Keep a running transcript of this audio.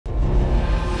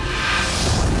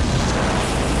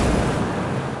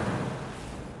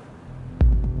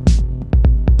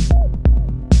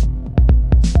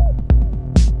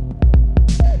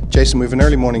Jason, we have an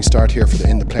early morning start here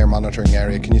in the player monitoring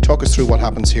area. Can you talk us through what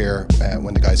happens here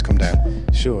when the guys come down?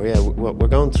 Sure, yeah. We're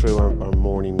going through our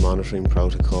morning monitoring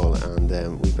protocol,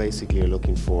 and we basically are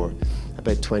looking for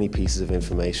about 20 pieces of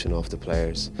information off the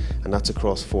players, and that's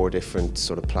across 4 different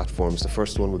sort of platforms. The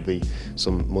first one would be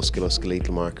some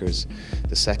musculoskeletal markers.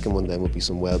 The second one then would be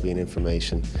some wellbeing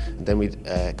information, and then we'd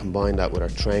combine that with our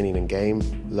training and game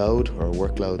load or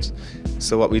workloads.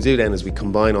 So what we do then is we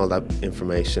combine all that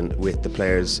information with the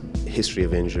player's history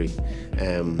of injury,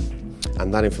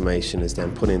 and that information is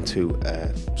then put into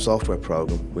a software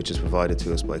program which is provided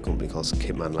to us by a company called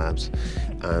Kitman Labs,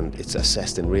 and it's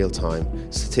assessed in real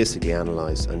time, statistically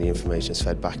analysed, and the information is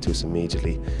fed back to us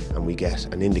immediately, and we get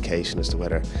an indication as to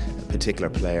whether a particular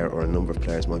player or a number of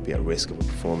players might be at risk of a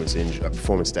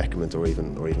performance decrement or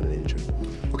even an injury.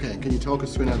 Okay, and can you talk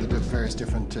us through now the various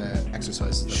different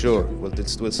exercises? Sure. We'll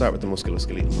start with the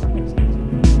musculoskeletal markers.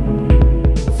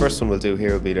 The first one we'll do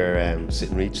here will be their sit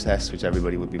and reach test, which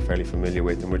everybody would be fairly familiar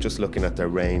with, and we're just looking at their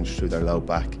range through their low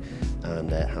back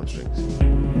and hamstrings.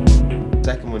 The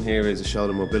second one here is a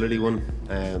shoulder mobility one.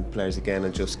 Players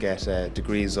again just get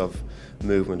degrees of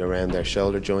movement around their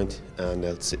shoulder joint, and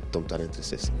they'll dump that into the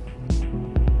system.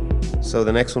 So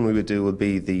the next one we would do would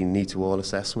be the knee to wall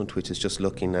assessment, which is just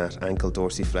looking at ankle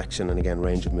dorsiflexion and again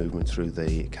range of movement through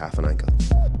the calf and ankle.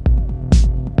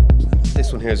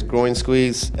 This one here is groin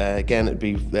squeeze. Again, it'd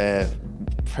be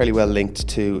fairly well linked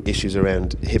to issues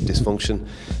around hip dysfunction.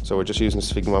 So we're just using a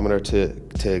sphygmometer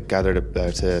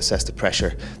to assess the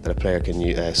pressure that a player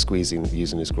can squeeze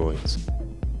using his groins.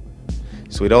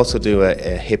 So we'd also do a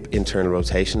hip internal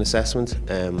rotation assessment,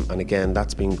 and again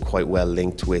that's been quite well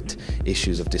linked with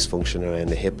issues of dysfunction around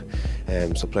the hip.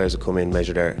 So players will come in,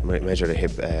 measure their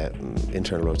hip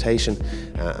internal rotation,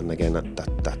 and again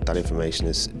that information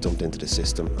is dumped into the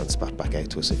system and spat back out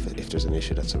to us if there's an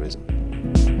issue that's arisen.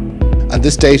 And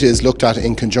this data is looked at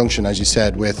in conjunction, as you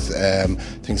said, with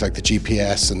things like the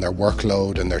GPS and their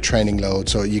workload and their training load,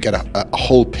 so you get a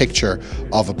whole picture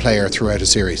of a player throughout a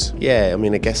series. Yeah, I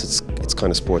mean, I guess it's kind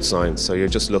of sports science, so you're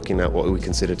just looking at what we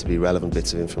consider to be relevant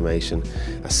bits of information,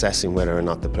 assessing whether or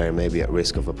not the player may be at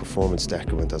risk of a performance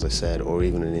decrement, as I said, or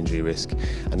even an injury risk,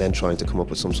 and then trying to come up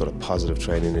with some sort of positive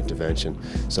training intervention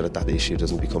so that issue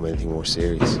doesn't become anything more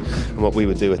serious. And what we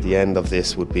would do at the end of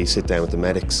this would be sit down with the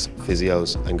medics,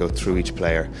 physios, and go through each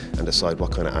player and decide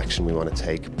what kind of action we want to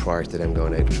take prior to them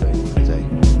going out and training for the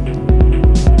day.